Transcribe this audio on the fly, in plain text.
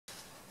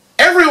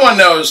Everyone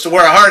knows to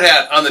wear a hard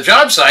hat on the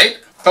job site,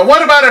 but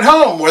what about at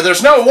home where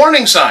there's no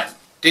warning sign?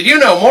 Did you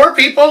know more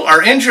people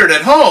are injured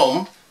at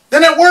home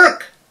than at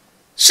work?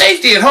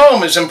 Safety at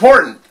home is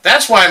important.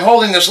 That's why I'm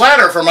holding this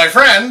ladder for my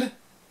friend.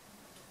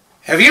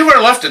 Have you ever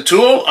left a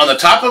tool on the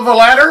top of a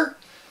ladder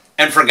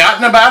and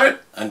forgotten about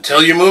it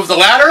until you move the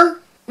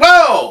ladder?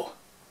 Whoa!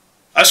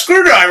 A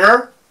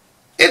screwdriver?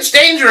 It's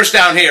dangerous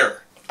down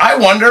here. I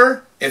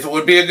wonder if it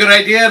would be a good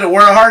idea to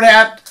wear a hard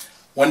hat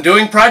when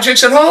doing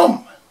projects at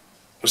home.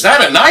 Was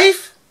that a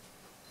knife?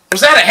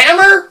 Was that a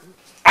hammer?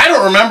 I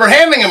don't remember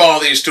handing him all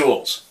these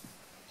tools.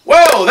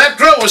 Whoa, that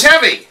drill was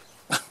heavy.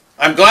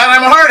 I'm glad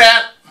I'm a hard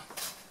hat.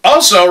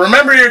 Also,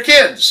 remember your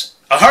kids.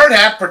 A hard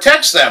hat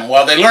protects them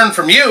while they learn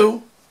from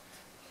you.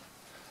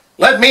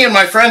 Let me and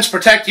my friends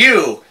protect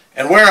you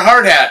and wear a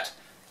hard hat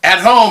at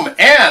home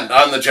and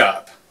on the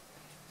job.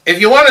 If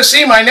you want to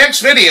see my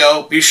next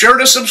video, be sure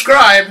to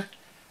subscribe.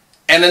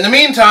 And in the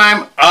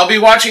meantime, I'll be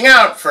watching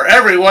out for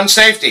everyone's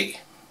safety.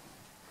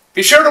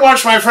 Be sure to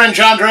watch my friend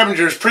John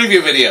Drebinger's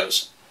preview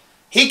videos.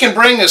 He can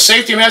bring a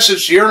safety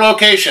message to your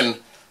location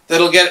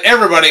that'll get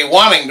everybody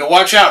wanting to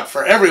watch out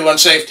for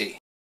everyone's safety.